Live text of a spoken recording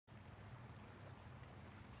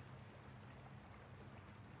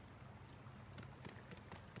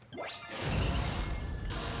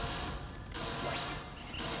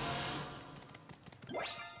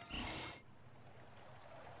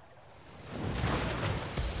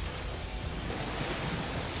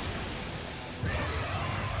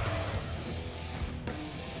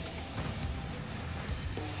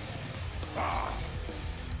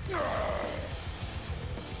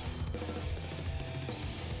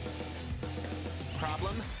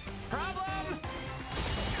Problem? Problem!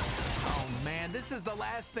 Oh man, this is the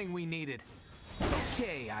last thing we needed.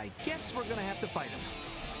 Okay, I guess we're gonna have to fight him.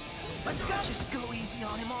 Let's go! Just go easy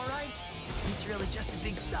on him, all right? He's really just a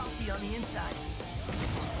big softy on the inside.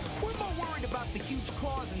 We're more worried about the huge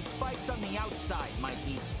claws and spikes on the outside,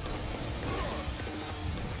 Mikey.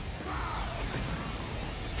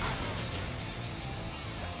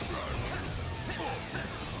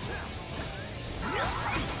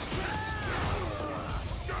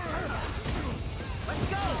 Let's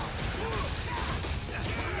go!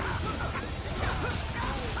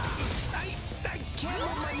 I can't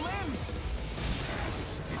move my limbs!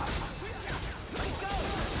 Let's go!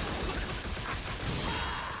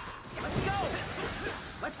 Let's go!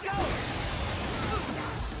 Let's go!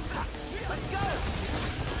 Let's go!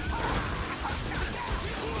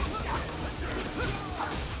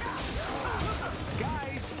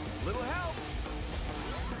 Guys, little help!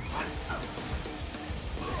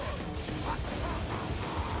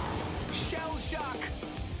 Shell shock!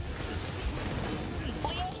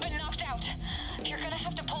 Leo's been knocked out. You're gonna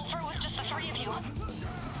have to pull through with just the three of you.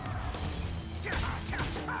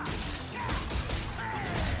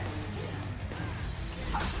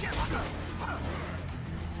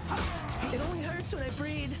 It only hurts when I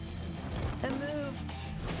breathe, and move,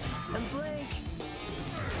 and blink.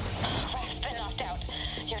 Leo's been knocked out.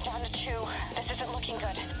 You're down to 2. This isn't looking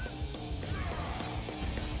good.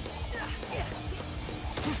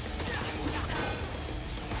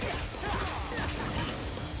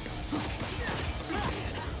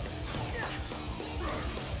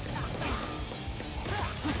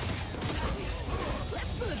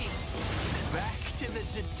 Let's boogie. Back to the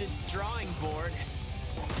drawing board.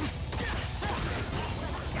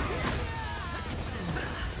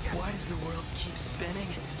 Why does the world keep spinning?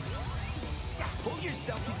 Pull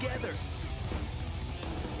yourself together.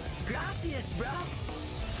 Gracias, bro.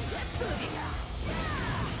 Let's boogie.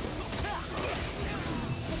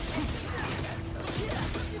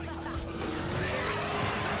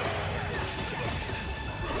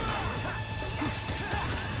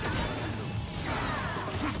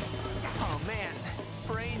 Oh man,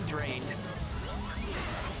 brain drained.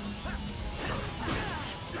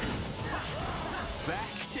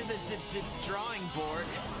 Back to the drawing board.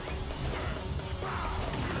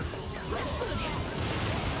 Let's boogie.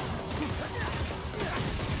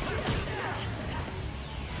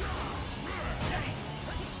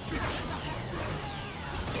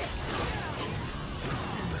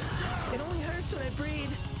 It only hurts when I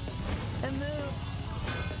breathe, and move,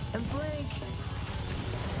 and blink.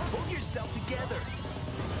 Pull yourself together.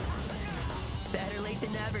 Better late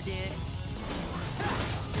than never, dude.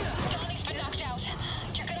 Johnny's been knocked out.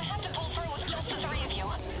 You're gonna have to pull through with just the three of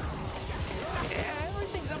you.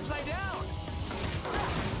 Everything's upside down.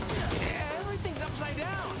 Everything's upside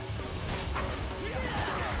down.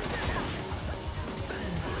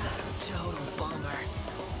 Total bummer.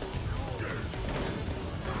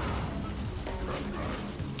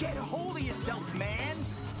 Get a hold of yourself, man.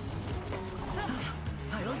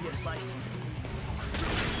 I owe you a slice.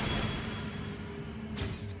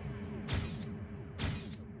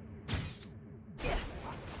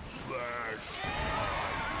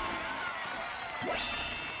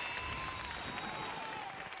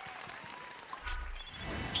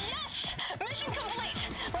 Yes! Mission complete!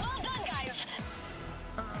 Well done, guys!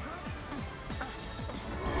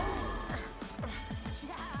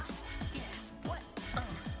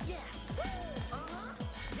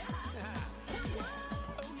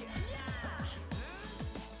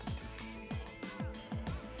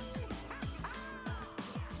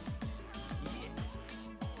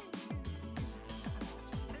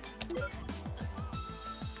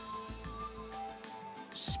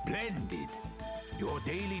 Splendid. Your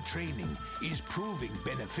daily training is proving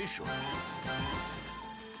beneficial.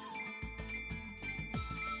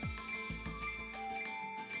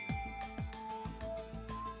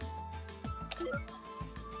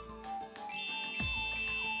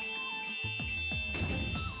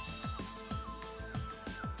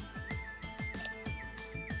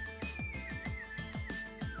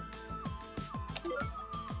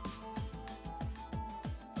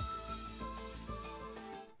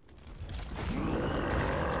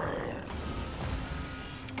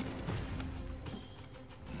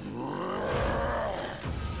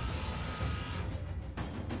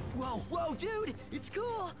 Whoa, dude, it's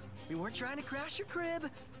cool. We weren't trying to crash your crib.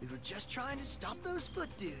 We were just trying to stop those foot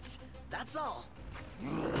dudes. That's all.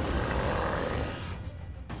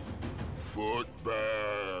 Foot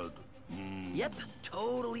bad. Yep,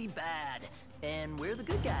 totally bad. And we're the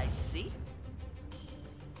good guys, see?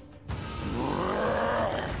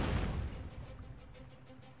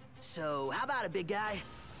 So, how about it, big guy?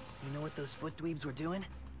 You know what those foot dweebs were doing?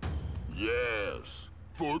 Yes,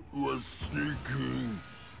 Foot was sneaking.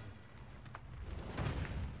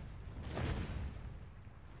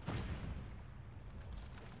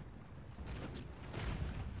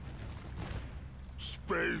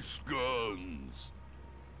 Space guns.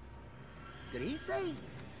 Did he say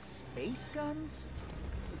space guns?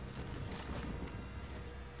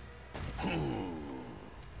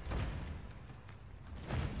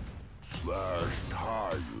 Slash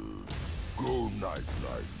tired. Go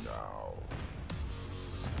night-night now.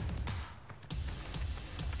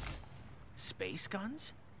 Space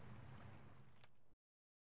guns?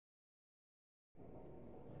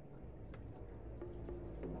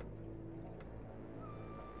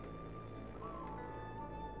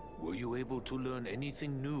 Were you able to learn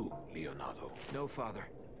anything new, Leonardo? No, Father.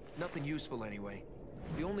 Nothing useful anyway.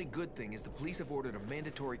 The only good thing is the police have ordered a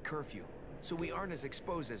mandatory curfew, so we aren't as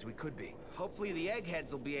exposed as we could be. Hopefully the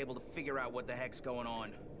eggheads will be able to figure out what the heck's going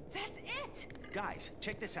on. That's it! Guys,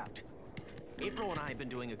 check this out. April and I have been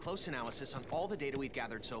doing a close analysis on all the data we've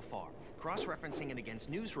gathered so far, cross-referencing it against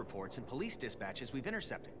news reports and police dispatches we've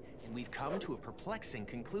intercepted, and we've come to a perplexing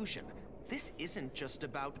conclusion. This isn't just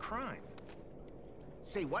about crime.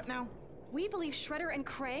 Say what now? We believe Shredder and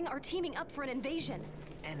Krang are teaming up for an invasion.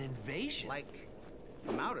 An invasion? Like,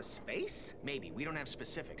 from outer space? Maybe, we don't have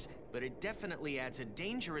specifics, but it definitely adds a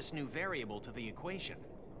dangerous new variable to the equation.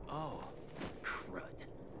 Oh, crud.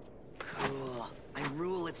 Cool. I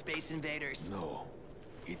rule at Space Invaders. No,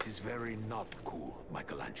 it is very not cool,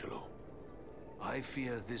 Michelangelo. I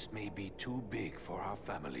fear this may be too big for our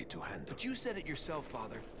family to handle. But you said it yourself,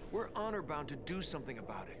 Father. We're honor-bound to do something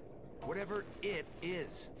about it. Whatever it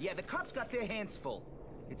is. Yeah, the cops got their hands full.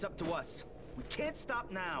 It's up to us. We can't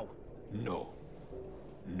stop now. No.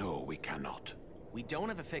 No, we cannot. We don't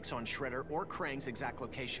have a fix on Shredder or Krang's exact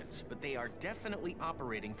locations, but they are definitely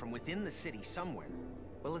operating from within the city somewhere.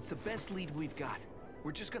 Well, it's the best lead we've got.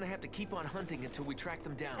 We're just gonna have to keep on hunting until we track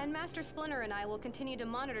them down. And Master Splinter and I will continue to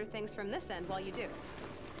monitor things from this end while you do.